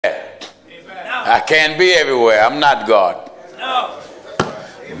I can't be everywhere. I'm not God.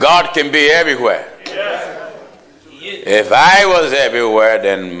 God can be everywhere. If I was everywhere,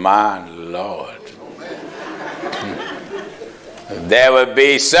 then my Lord, there would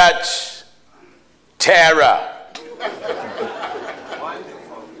be such terror.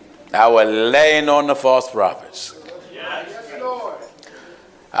 I was laying on the false prophets.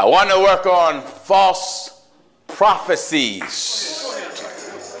 I want to work on false prophecies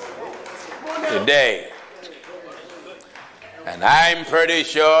today. And I'm pretty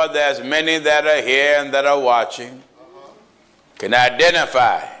sure there's many that are here and that are watching can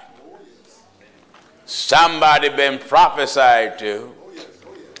identify somebody been prophesied to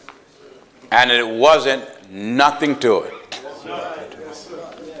and it wasn't nothing to it.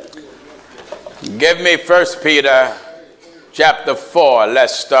 Give me 1 Peter chapter 4.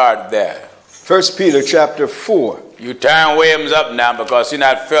 Let's start there. 1 Peter chapter 4. You turn Williams up now because he's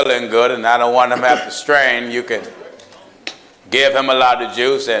not feeling good and I don't want him to have to strain. You can give him a lot of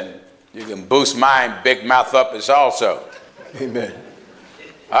juice and you can boost mine big mouth up as also. Amen.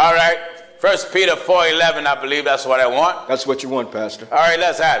 All right. 1 Peter 4:11, I believe that's what I want. That's what you want, Pastor. All right,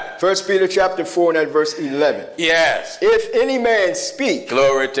 let's have it. 1 Peter chapter 4 and at verse 11. Yes. If any man speak.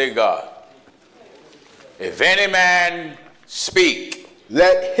 Glory to God. If any man speak.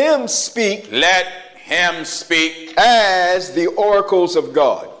 Let him speak. Let him speak. As the oracles of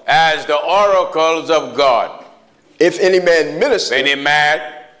God. As the oracles of God. If any man minister. If any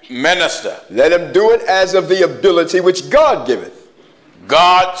man minister. Let him do it as of the ability which God giveth.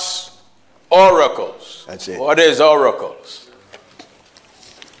 God's oracles. That's it. What is oracles?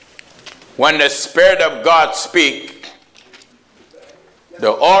 When the Spirit of God speak,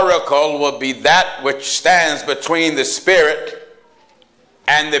 the oracle will be that which stands between the Spirit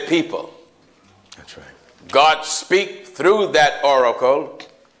and the people. That's right. God speak through that oracle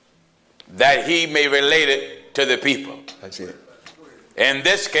that he may relate it to the people. That's it. In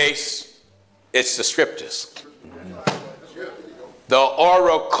this case, it's the scriptures. The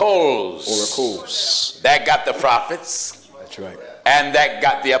oracles. Oracles. That got the prophets. That's right. And that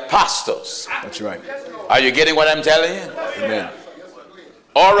got the apostles. That's right. Are you getting what I'm telling you? Amen.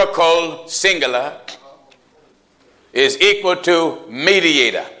 Oracle, singular, is equal to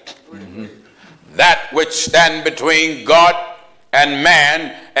mediator. Mm-hmm. That which stand between God and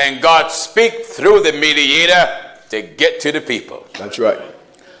man, and God speak through the mediator to get to the people. That's right.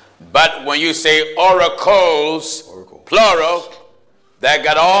 But when you say oracles, plural, that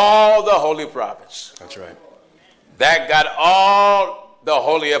got all the holy prophets. That's right. That got all the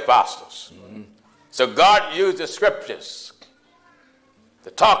holy apostles. Mm-hmm. So God used the scriptures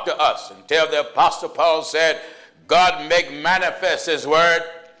to talk to us until the apostle Paul said, God make manifest his word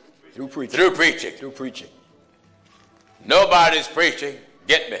through preaching. Through preaching. Through preaching. Nobody's preaching,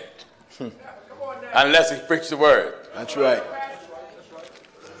 get me, unless he preached the word. That's right.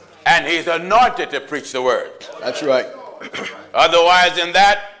 And he's anointed to preach the word. That's right. Otherwise than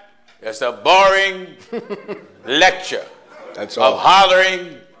that, it's a boring lecture. That's all. Of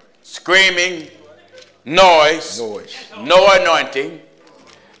hollering, screaming, noise, no anointing.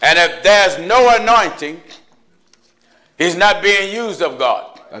 And if there's no anointing, he's not being used of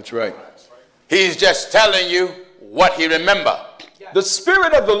God. That's right. He's just telling you what he remember. The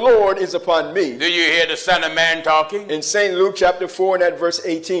Spirit of the Lord is upon me. Do you hear the Son of Man talking? In St. Luke chapter 4 and at verse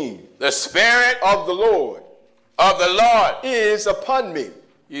 18. The Spirit of the Lord is upon me.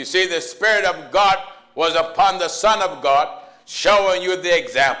 You see, the Spirit of God was upon the Son of God, showing you the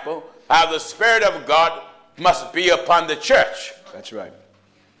example how the Spirit of God must be upon the church. That's right.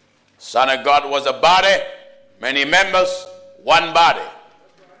 Son of God was a body, many members, one body.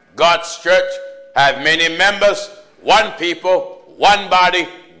 God's church have many members, one people, one body,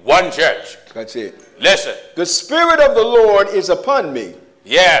 one church. That's it. Listen. The Spirit of the Lord is upon me.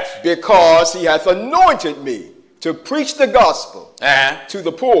 Yes. Because he hath anointed me to preach the gospel to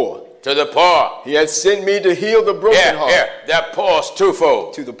the poor. To the poor. He hath sent me to heal the brokenhearted. That poor is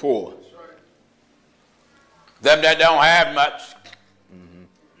twofold. To the poor. Them that don't have much. Mm-hmm.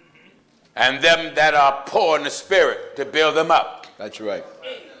 And them that are poor in the spirit to build them up. That's right.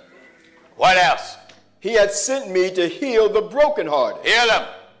 What else? He hath sent me to heal the brokenhearted. Heal them.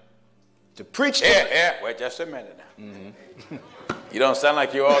 To preach to them. Wait just a minute now. Mm-hmm. You don't sound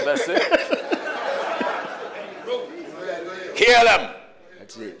like you're all that sick. Heal them.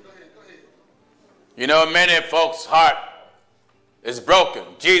 That's it. You know, many folks' heart is broken.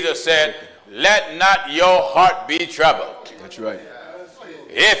 Jesus said, let not your heart be troubled. That's right.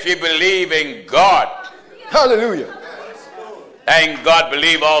 If you believe in God. Hallelujah. And God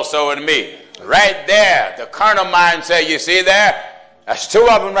believe also in me. Right there, the carnal mind say, you see there? That's two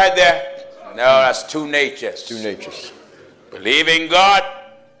of them right there. No, that's two natures. Two natures. Believe in God,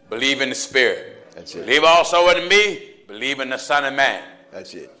 believe in the Spirit. That's it. Believe also in me, believe in the Son of Man.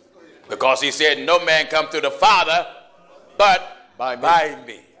 That's it. Because he said, no man come to the Father but by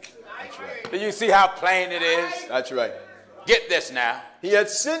me. That's right. Do you see how plain it is? That's right. Get this now. He had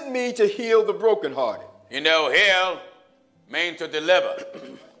sent me to heal the brokenhearted. You know, heal means to deliver.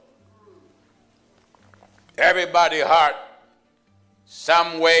 Everybody's heart,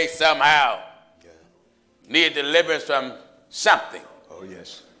 some way, somehow, need deliverance from something. Oh,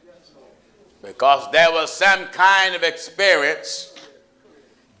 yes. Because there was some kind of experience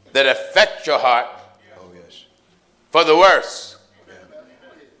that affects your heart for the worse.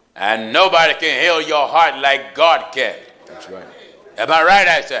 And nobody can heal your heart like God can. That's right. Am I right,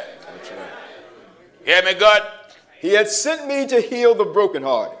 I said? That's right. Hear me good? He had sent me to heal the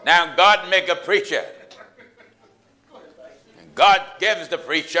brokenhearted. Now God make a preacher. And God gives the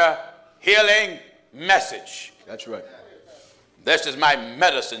preacher healing message. That's right. This is my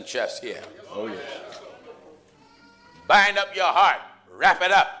medicine chest here. Oh, yes. Bind up your heart. Wrap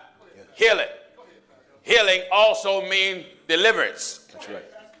it up. Yes. Heal it. Healing also means deliverance. That's right.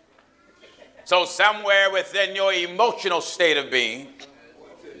 So somewhere within your emotional state of being,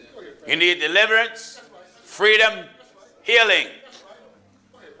 you need deliverance, freedom, healing.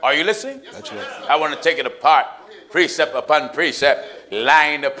 Are you listening? That's right. I want to take it apart, precept upon precept,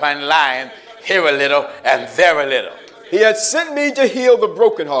 line upon line, here a little and there a little. He had sent me to heal the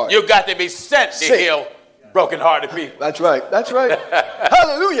brokenhearted. You've got to be sent to heal brokenhearted people. That's right. That's right.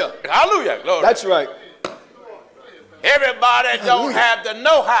 Hallelujah. Hallelujah. Glory. That's right. Everybody don't have the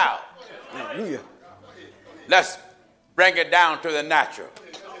know-how. Hallelujah. Let's bring it down to the natural.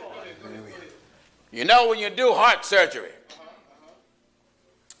 Hallelujah. You know, when you do heart surgery,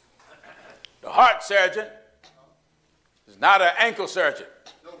 the heart surgeon is not an ankle surgeon.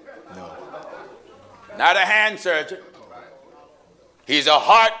 No. Not a hand surgeon. He's a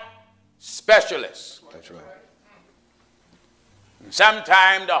heart specialist. That's right.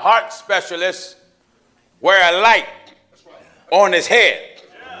 Sometimes the heart specialist wear a light on his head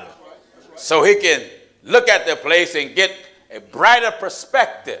so he can look at the place and get a brighter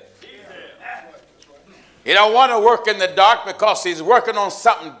perspective. He don't want to work in the dark because he's working on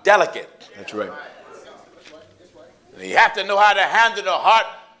something delicate. That's right. You have to know how to handle the heart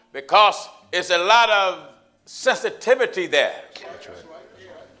because it's a lot of sensitivity there. That's right.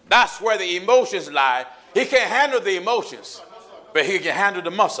 That's where the emotions lie. He can't handle the emotions, but he can handle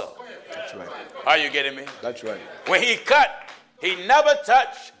the muscle. That's right. Are you getting me? That's right. When he cut, he never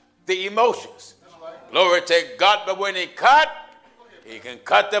touched the emotions. Glory to God, but when he cut, he can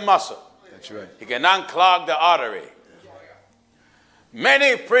cut the muscle. That's right. He can unclog the artery.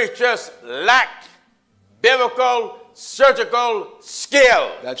 Many preachers lack biblical surgical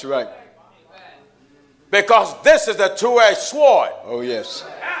skill. That's right. Because this is a two-edged sword. Oh, yes.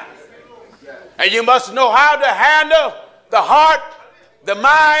 And you must know how to handle the heart, the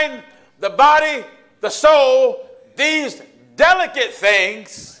mind, the body, the soul, these delicate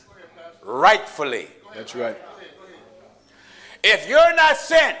things rightfully. That's right. If you're not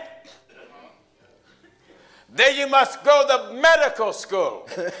sent, then you must go to medical school.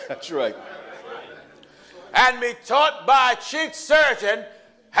 That's right. And be taught by a chief surgeon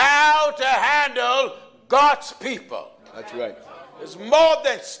how to handle God's people. That's right. It's more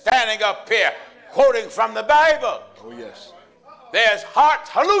than standing up here quoting from the Bible. Oh, yes. There's hearts,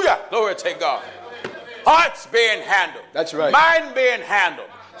 hallelujah, glory to God. Hearts being handled. That's right. Mind being handled.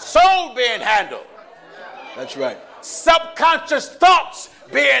 Soul being handled. That's right. Subconscious thoughts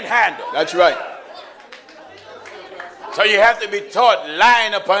being handled. That's right. So you have to be taught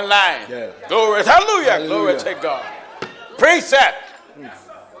line upon line. Yeah. Glory, hallelujah, glory to God. Precept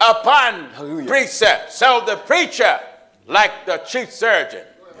upon precept. So the preacher, like the chief surgeon,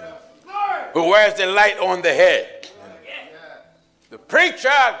 who wears the light on the head, the preacher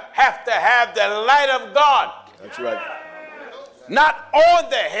has to have the light of God. That's right. Not on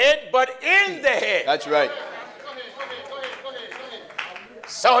the head, but in the head. That's right.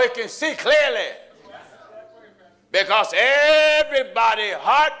 So he can see clearly. Because everybody's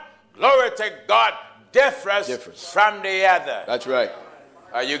heart, glory to God, differs from the other. That's right.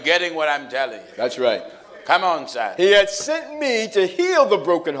 Are you getting what I'm telling you? That's right. Come on, son. He had sent me to heal the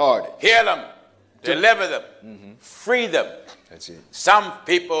brokenhearted. Heal them, deliver them, free them. That's it. Some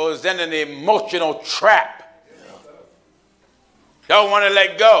people is in an emotional trap. Don't want to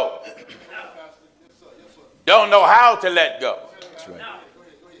let go. Don't know how to let go. That's right.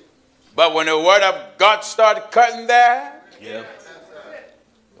 But when the word of God started cutting there,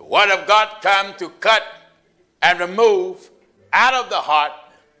 the word of God come to cut and remove out of the heart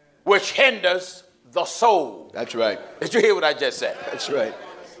which hinders the soul. That's right. Did you hear what I just said? That's right.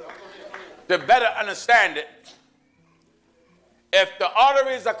 To better understand it, if the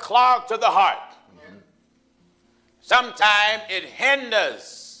arteries are clogged to the heart, sometimes it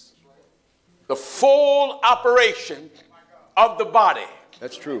hinders the full operation of the body.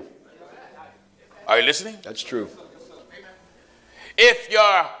 That's true. Are you listening? That's true. If your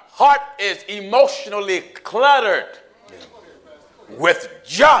heart is emotionally cluttered with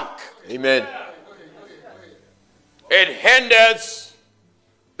junk, amen, it hinders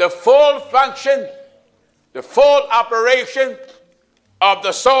the full function, the full operation of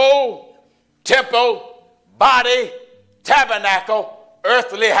the soul, temple, body, tabernacle,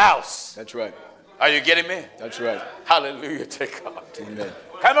 earthly house. That's right. Are you getting me? That's right. Hallelujah to God. Amen.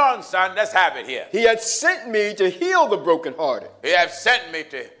 Come on, son, let's have it here. He hath sent me to heal the brokenhearted. He hath sent me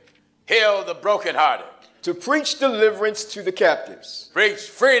to heal the brokenhearted. To preach deliverance to the captives. Preach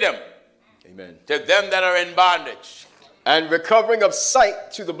freedom, amen, to them that are in bondage. And recovering of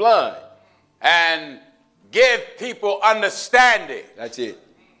sight to the blind. And give people understanding. That's it.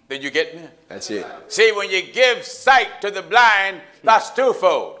 Did you get me? That's it. See, when you give sight to the blind, that's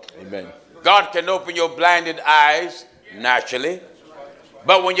twofold. Amen. God can open your blinded eyes naturally.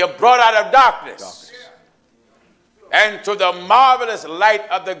 But when you're brought out of darkness and to the marvelous light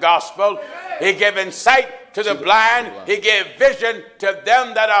of the gospel, he gave sight to the blind. He gave vision to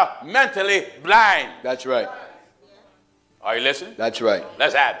them that are mentally blind. That's right. Are you listening? That's right.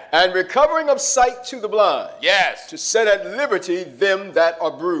 Let's have it. And recovering of sight to the blind. Yes. To set at liberty them that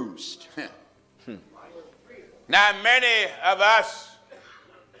are bruised. Now, many of us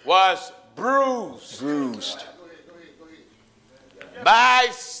was bruised. Bruised. By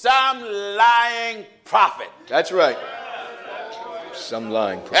some lying prophet. That's right. Some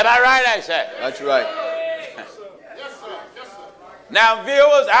lying prophet. Am I right, I said? That's right. Now,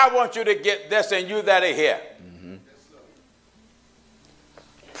 viewers, I want you to get this, and you that are here. Mm-hmm.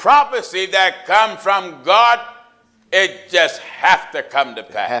 Prophecy that come from God, it just have to come to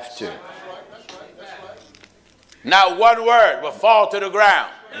pass. Have to. Not one word will fall to the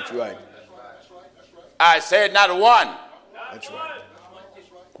ground. That's right. I said not one. That's right.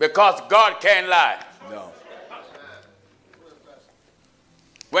 Because God can't lie. No.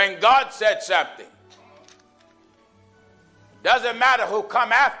 When God said something, doesn't matter who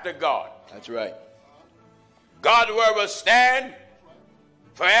come after God. That's right. God's word will stand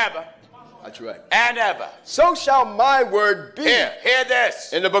forever. That's right. And ever. So shall my word be. Hear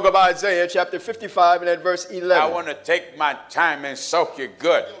this. In the book of Isaiah, chapter 55 and at verse 11. I want to take my time and soak you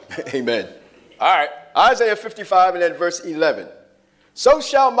good. Amen. All right. Isaiah 55 and at verse 11. So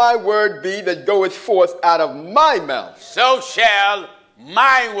shall my word be that goeth forth out of my mouth. So shall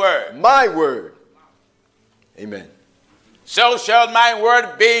my word. My word. Amen. So shall my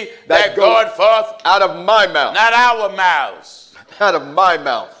word be that goeth forth out of my mouth. Not our mouths. Out of my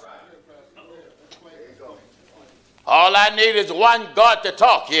mouth. All I need is one God to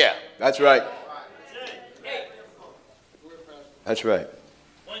talk here. That's right. That's right.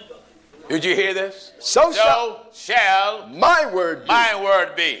 Did you hear this? So shall my word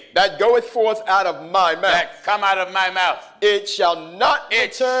be that goeth forth out of my mouth. That come out of my mouth. It shall not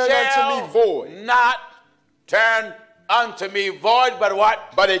return unto me void. Not turn unto me void, but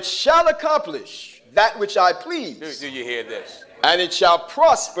what? But it shall accomplish that which I please. Do you hear this? And it shall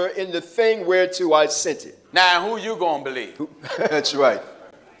prosper in the thing whereto I sent it. Now, who you going to believe? That's right.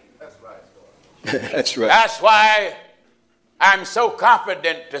 That's right. That's why I'm so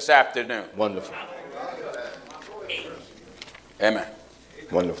confident this afternoon. Wonderful. Amen.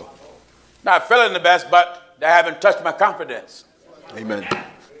 Wonderful. Not feeling the best, but they haven't touched my confidence. Amen.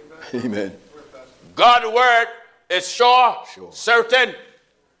 Amen. God's word is sure, certain.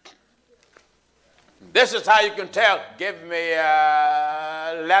 This is how you can tell. Give me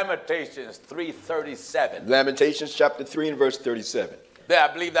Lamentations 3:37. Lamentations chapter 3 and verse 37. There, I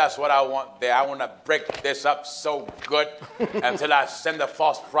believe that's what I want there. I want to break this up so good until I send the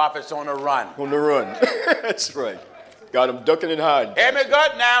false prophets on the run. On the run. That's right. Got them ducking and hiding. Hear me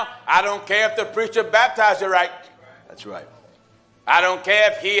good now. I don't care if the preacher baptized you right. That's right. I don't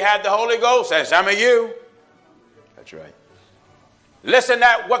care if he had the Holy Ghost, and some of you. That's right. Listen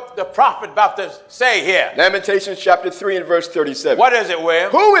at what the prophet about to say here. Lamentations chapter 3 and verse 37. What is it, Will?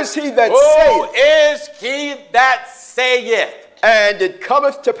 Who is he that saith? Who is he that saith? And it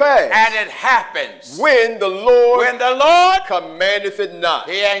cometh to pass. And it happens. When the Lord commandeth it not.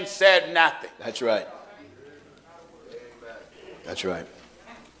 He ain't said nothing. That's right. That's right.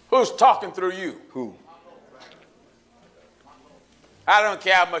 Who's talking through you? Who? I don't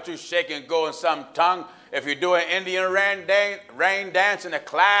care how much you shake and go in some tongue. if you do an Indian rain dance and the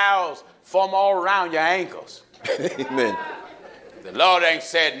clouds form all around your ankles. Amen. The Lord ain't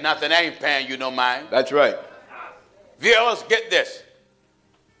said nothing, ain't paying you no mind. That's right. Viewers, get this.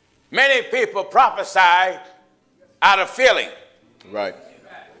 Many people prophesy out of feeling. Right.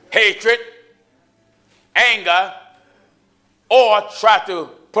 Hatred, anger, or try to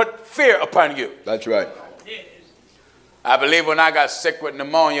put fear upon you. That's right. I believe when I got sick with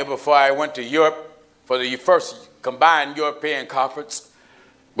pneumonia before I went to Europe for the first combined European conference,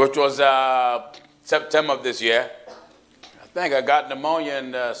 which was September of this year, I think I got pneumonia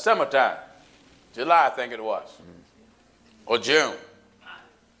in the summertime. July, I think it was. Or June.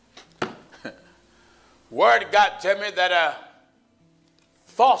 Word got to me that a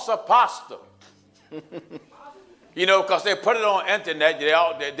false apostle, you know, because they put it on internet,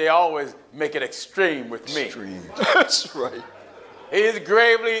 they always make it extreme with me. Extreme. That's right. He's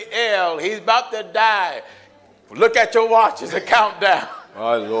gravely ill. He's about to die. Look at your watches, a countdown.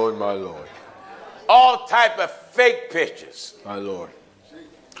 My Lord, my Lord. All type of fake pictures. My Lord.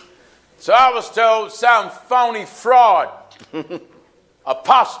 So I was told some phony fraud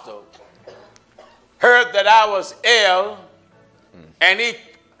apostle heard that I was ill, and he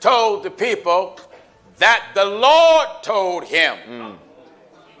told the people that the Lord told him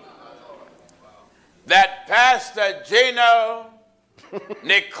that Pastor Gino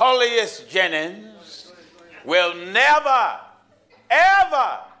Jennings will never,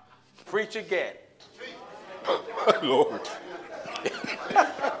 ever preach again. Lord.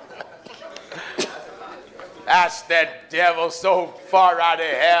 That's that devil so far out of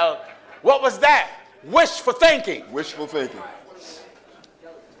hell. What was that? Wishful thinking. Wishful thinking.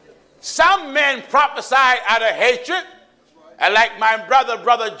 Some men prophesy out of hatred, and like my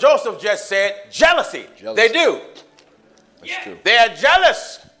brother Joseph just said, jealousy. They do. That's true. They are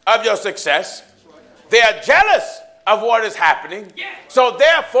jealous of your success. They are jealous of what is happening. So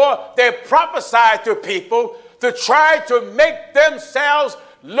therefore, they prophesy to people to try to make themselves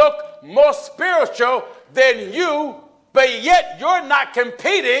look more spiritual than you, but yet you're not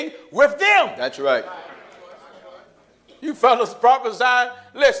competing with them. That's right. You fellas prophesy.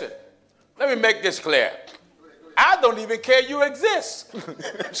 Listen, let me make this clear. I don't even care you exist.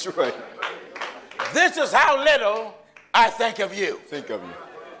 That's right. This is how little I think of you. Think of you.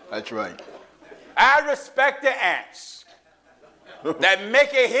 That's right. I respect the ants that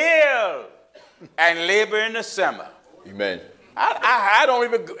make a hill and labor in the summer. Amen. I don't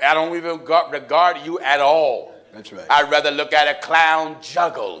even regard you at all. That's right. I'd rather look at a clown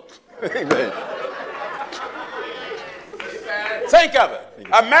juggle. Amen. Think of it.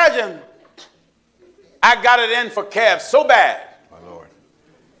 Imagine I got it in for Kev so bad. My Lord.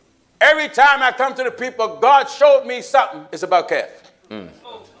 Every time I come to the people, God showed me something. It's about Kev.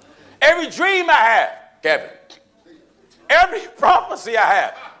 Every dream I have, Kevin. Every prophecy I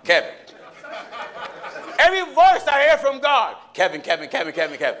have, Kevin. Every voice I hear from God, Kevin.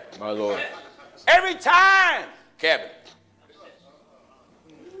 My Lord. Every time, Kevin.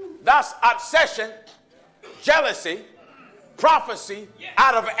 Thus, obsession, jealousy, prophecy,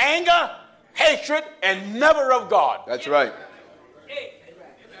 out of anger, hatred, and never of God. That's right.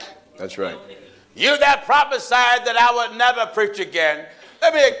 That's right. You that prophesied that I would never preach again,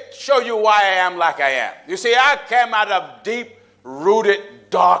 let me show you why I am like I am. You see, I came out of deep-rooted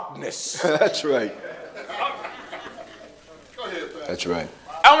darkness. That's right. That's right.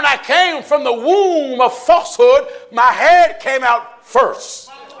 And when I came from the womb of falsehood, my head came out first.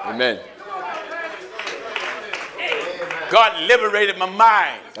 Amen. God liberated my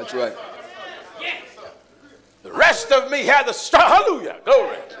mind. That's right. The rest of me had to struggle. Hallelujah.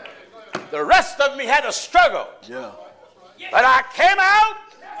 Glory. The rest of me had to struggle. Yeah. But I came out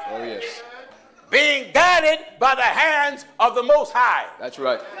Oh, yes. being guided by the hands of the Most High. That's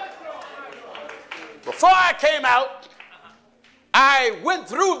right. Before I came out, I went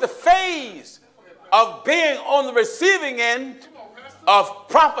through the phase of being on the receiving end of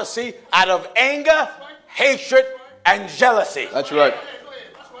prophecy out of anger, hatred, and jealousy. That's right.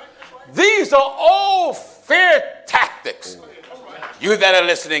 These are all fear tactics. You that are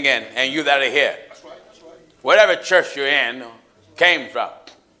listening in and you that are here, whatever church you're in, came from,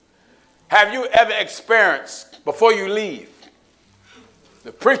 have you ever experienced, before you leave,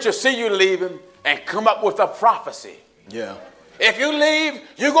 the preacher see you leaving and come up with a prophecy? Yeah. If you leave,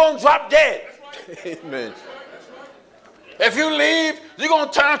 you're going to drop dead. Amen. If you leave, you're going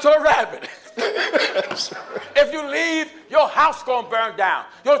to turn into a rabbit. If you leave, your house going to burn down.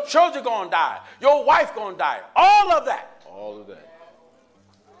 Your children going to die. Your wife going to die. All of that. All of that.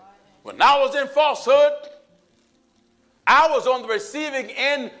 When I was in falsehood, I was on the receiving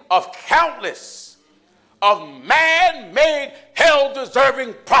end of countless of man-made,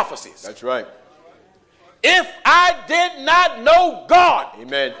 hell-deserving prophecies. That's right. If I did not know God,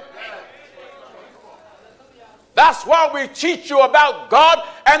 Amen. that's why we teach you about God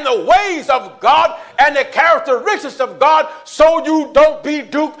and the ways of God and the characteristics of God, so you don't be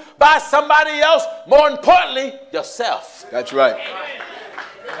duped by somebody else, more importantly, yourself. That's right.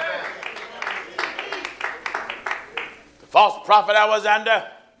 The false prophet I was under,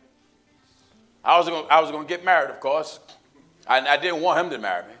 I was going to get married, of course. I didn't want him to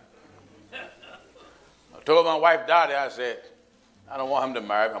marry me. I told my wife, Dottie, I said, I don't want him to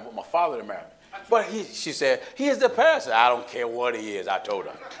marry me. I want my father to marry me. But she said, he is the pastor. I don't care what he is, I told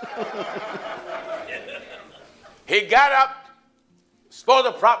her. He got up, supposed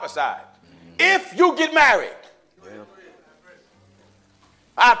to prophesy. If you get married,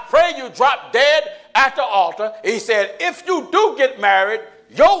 I pray you drop dead at the altar. He said, if you do get married,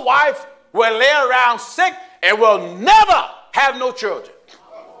 your wife will lay around sick and will never have no children.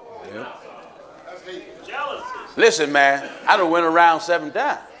 Yeah. Listen, man, I done went around 7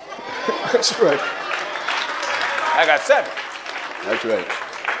 times. That's right. I got 7. That's right.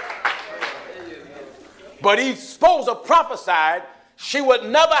 But he's supposed to prophesy she would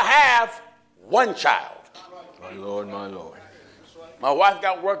never have 1 child. My Lord, my Lord. My wife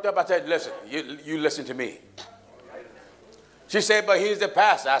got worked up. I said, listen, you listen to me. She said, but he's the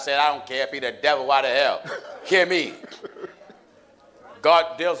pastor. I said, I don't care if he's the devil, why the hell? Hear me.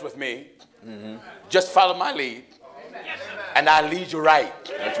 God deals with me. Mm-hmm. Just follow my lead, and I lead you right.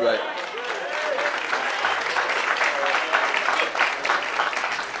 That's right.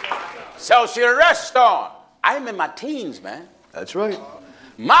 So she rests on. I'm in my teens, man. That's right.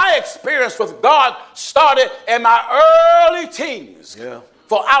 My experience with God started in my early teens. Yeah.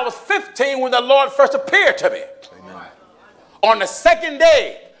 For I was 15 when the Lord first appeared to me. Amen. On the 2nd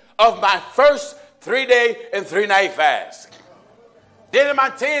day of my first 3-day and 3-night fast. Then in my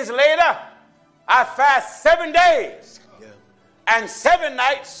teens later, I fast 7 days and 7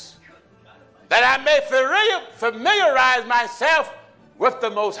 nights that I may familiarize myself with the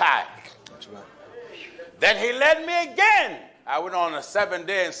Most High. That's right. Then he led me again. I went on a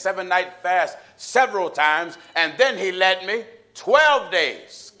 7-day and 7-night fast several times, and then he led me 12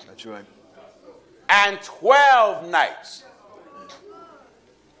 days. That's right. And 12 nights.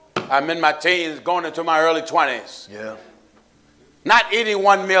 I'm in my teens, going into my early 20s. Yeah. Not eating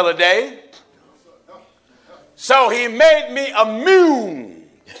 1 meal a day. So he made me immune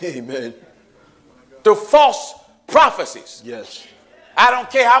Amen. to false prophecies. Yes. I don't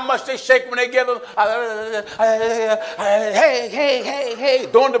care how much they shake when they give them, hey,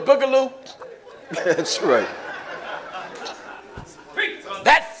 doing the boogaloo. That's right.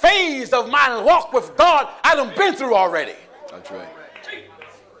 That phase of my walk with God, I done been through already. That's right.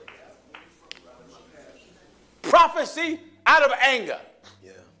 Prophecy out of anger.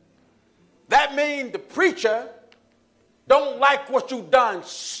 Yeah. That means the preacher don't like what you done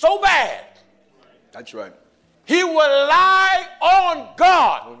so bad. That's right. He will lie on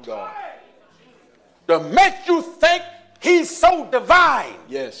God. On God. To make you think he's so divine.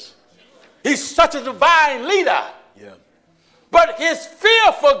 Yes. He's such a divine leader. Yeah. But his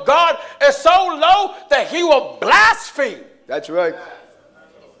fear for God is so low that he will blaspheme. That's right.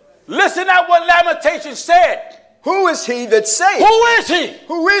 Listen at what Lamentations said. Who is he that saith? Who is he?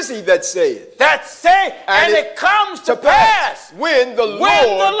 Who is he that saith? That say, and it comes to pass when the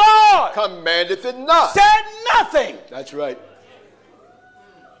Lord commandeth it not. Said nothing. That's right.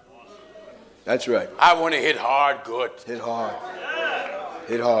 That's right. I want to hit hard good. Hit hard.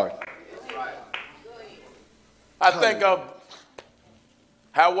 Hit hard. I think of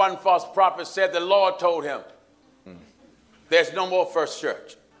how one false prophet said the Lord told him, there's no more First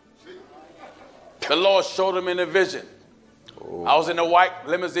Church. The Lord showed him in a vision. Oh. I was in a white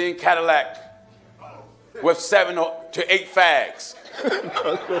limousine Cadillac with 7 to 8 fags.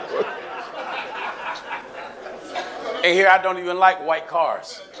 And here I don't even like white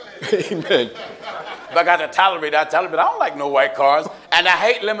cars. Amen. If I got to tolerate, I don't like no white cars. And I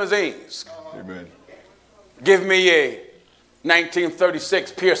hate limousines. Amen. Give me a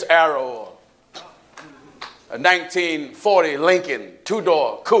 1936 Pierce Arrow or a 1940 Lincoln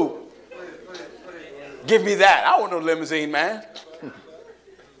 2-door coupe. Give me that. I don't want no limousine, man.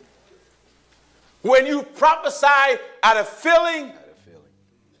 When you prophesy out of feeling,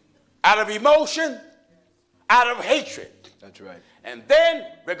 out of emotion, out of hatred. That's right. And then,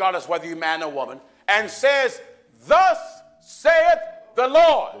 regardless whether you're man or woman, and says, thus saith the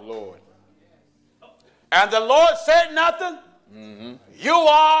Lord. The Lord. And the Lord said nothing. Mm-hmm. You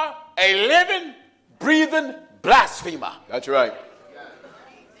are a living, breathing blasphemer. That's right.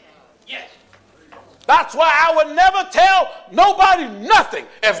 Yes. That's why I would never tell nobody nothing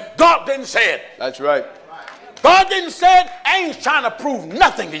if God didn't say it. That's right. God didn't say it, I ain't trying to prove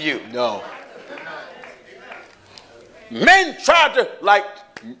nothing to you. No. Men tried to, like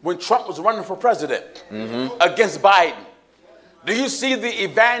when Trump was running for president against Biden. Do you see the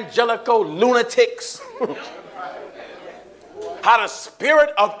evangelical lunatics? How the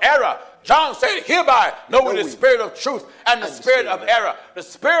spirit of error, John said, hereby know we the spirit of truth and the spirit of error. The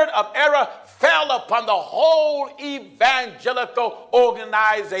spirit of error fell upon the whole evangelical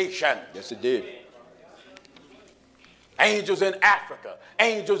organization. Yes, it did. Angels in Africa,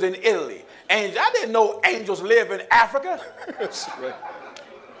 angels in Italy. Angels. I didn't know angels live in Africa. That's right.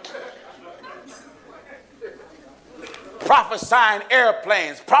 Prophesying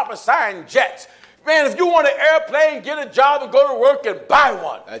airplanes, prophesying jets. Man, if you want an airplane, get a job and go to work and buy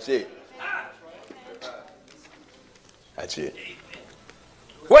one. That's it. That's it.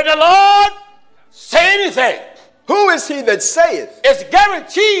 When the Lord say anything, who is he that saith? It's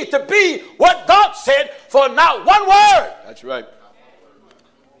guaranteed to be what God said, for not one word. That's right.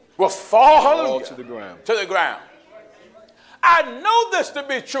 Will fall to the ground. To the ground. I know this to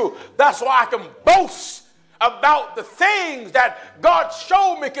be true. That's why I can boast about the things that God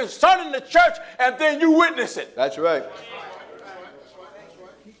showed me concerning the church, and then you witness it. That's right.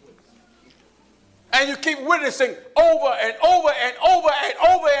 And you keep witnessing over and over and over and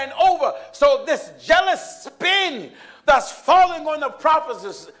over and over. So this jealous spin that's falling on the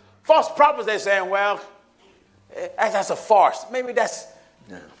prophets, false prophets, they're saying, well, that's a farce. Maybe that's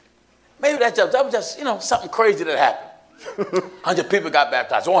just, something crazy that happened. 100 people got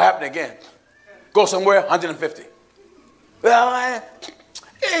baptized. It won't happen again. Go somewhere, 150. Well,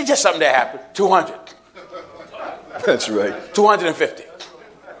 it's just something that happened. 200. That's right. 250.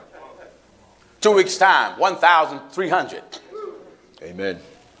 2 weeks' time, 1,300. Amen.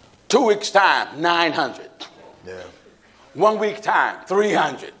 2 weeks' time, 900. Yeah. 1 week time,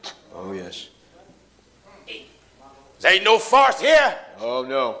 300. Oh, yes. There ain't no farce here. Oh,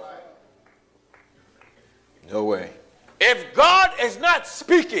 no. No way. If God is not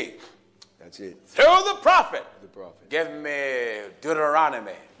speaking, that's it. Through the prophet. The prophet. Give me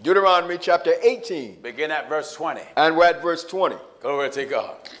Deuteronomy. Deuteronomy chapter 18. Begin at verse 20. And we're at verse 20. Glory to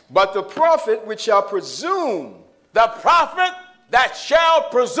God. But the prophet which shall presume. The prophet that shall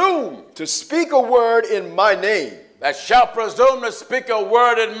presume. To speak a word in my name. That shall presume to speak a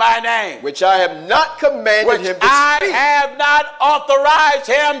word in my name. Which I have not commanded him to speak. I have not authorized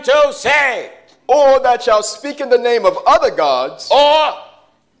him to say. Or that shall speak in the name of other gods. Or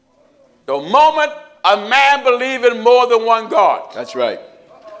the moment a man believes in more than one God. That's right.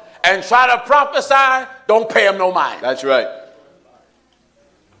 And try to prophesy, don't pay him no mind. That's right.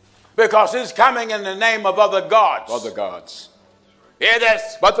 Because he's coming in the name of other gods. Other gods. Hear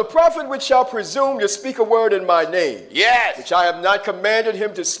this. But the prophet which shall presume to speak a word in my name. Yes. Which I have not commanded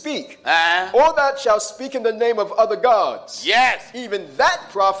him to speak. Or that shall speak in the name of other gods. Yes. Even that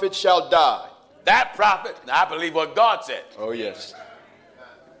prophet shall die. That prophet, I believe what God said. Oh, yes.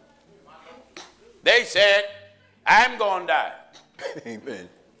 They said, I'm going to die. Amen.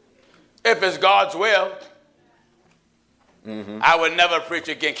 If it's God's will, I would never preach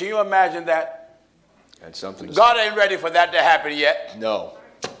again. Can you imagine that? That's something. God ain't ready for that to happen yet. No.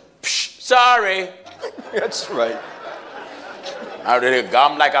 Psh, sorry. That's right.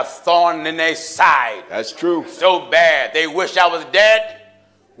 I'm like a thorn in their side. That's true. So bad. They wish I was dead.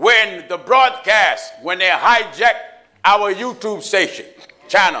 When the broadcast, when they hijacked our YouTube station,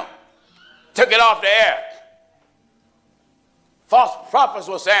 channel, took it off the air. False prophets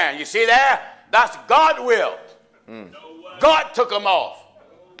were saying, you see there? That's God's will. God took them off.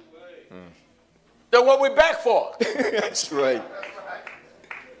 Then what we back for? That's right.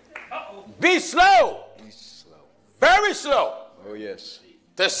 Be slow. Be slow. Very slow. Oh, yes.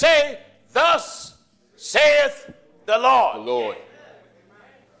 To say, thus saith the Lord. The Lord.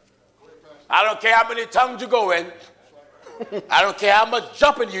 I don't care how many tongues you go in. I don't care how much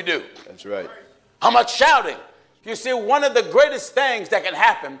jumping you do. That's right. How much shouting. You see, one of the greatest things that can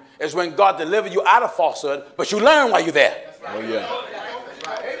happen is when God delivers you out of falsehood, but you learn while you're there. Oh, yeah.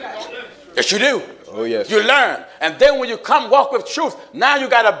 Yes, you do. Oh, yes. You learn. And then when you come walk with truth, now you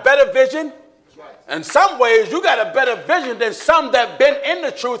got a better vision. In some ways, you got a better vision than some that been in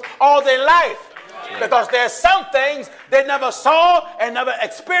the truth all their life. Because there's some things they never saw and never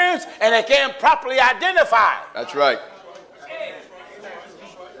experienced and they can't properly identify. That's right.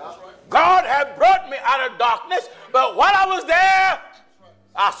 God had brought me out of darkness, but while I was there,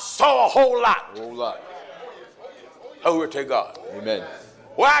 I saw a whole lot. A whole lot. Glory to God. Amen.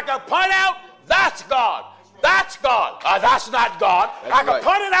 Where I can point out, that's God. That's God. That's not God. That's I can right.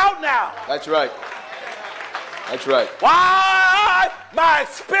 point it out now. That's right. That's right. Why? My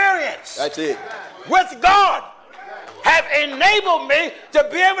experience That's it. with God have enabled me to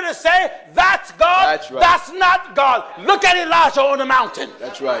be able to say, that's God, That's right. that's not God. Look at Elijah on the mountain.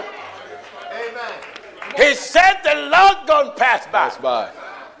 That's right. Amen. He said the Lord gonna pass by. Pass by.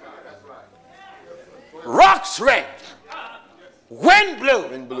 Rocks rent. Wind blew.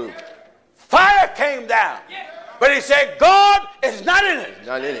 Wind blew. Fire came down. But he said, God is not in it.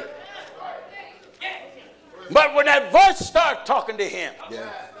 Not in it. But when that voice started talking to him, Yeah.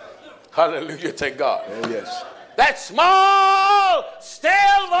 hallelujah to God. Oh, yes. That small, still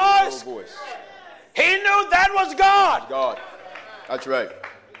Oh, voice, voice. he knew that was God. God. That's right.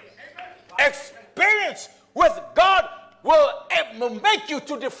 Experience with God will make you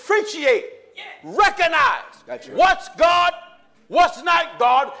to differentiate, recognize That's right. what's God, what's not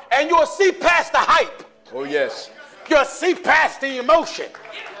God, and you'll see past the hype. Oh, yes. You'll see past the emotion.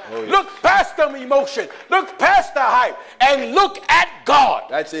 Oh, yes. Look past the emotion. Look past the hype. And look at God.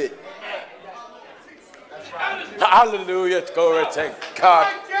 That's it. Hallelujah. Glory to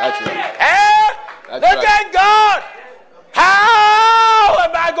God. That's right. And That's look right. at God. How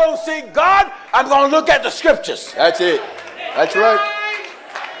am I going to see God? I'm going to look at the scriptures. That's it. That's right.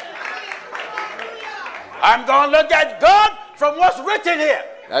 I'm going to look at God from what's written here.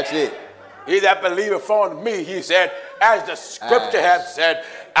 That's it. He that believeth on me, he said, as the scripture hath said,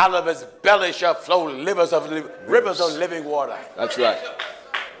 out of his belly shall flow rivers of living water. That's right.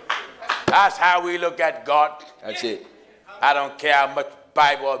 That's how we look at God. That's it. I don't care how much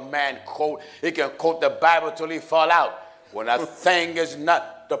Bible a man quote. He can quote the Bible till he fall out. When a thing is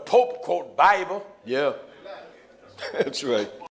not, the Pope quote Bible. Yeah. That's right.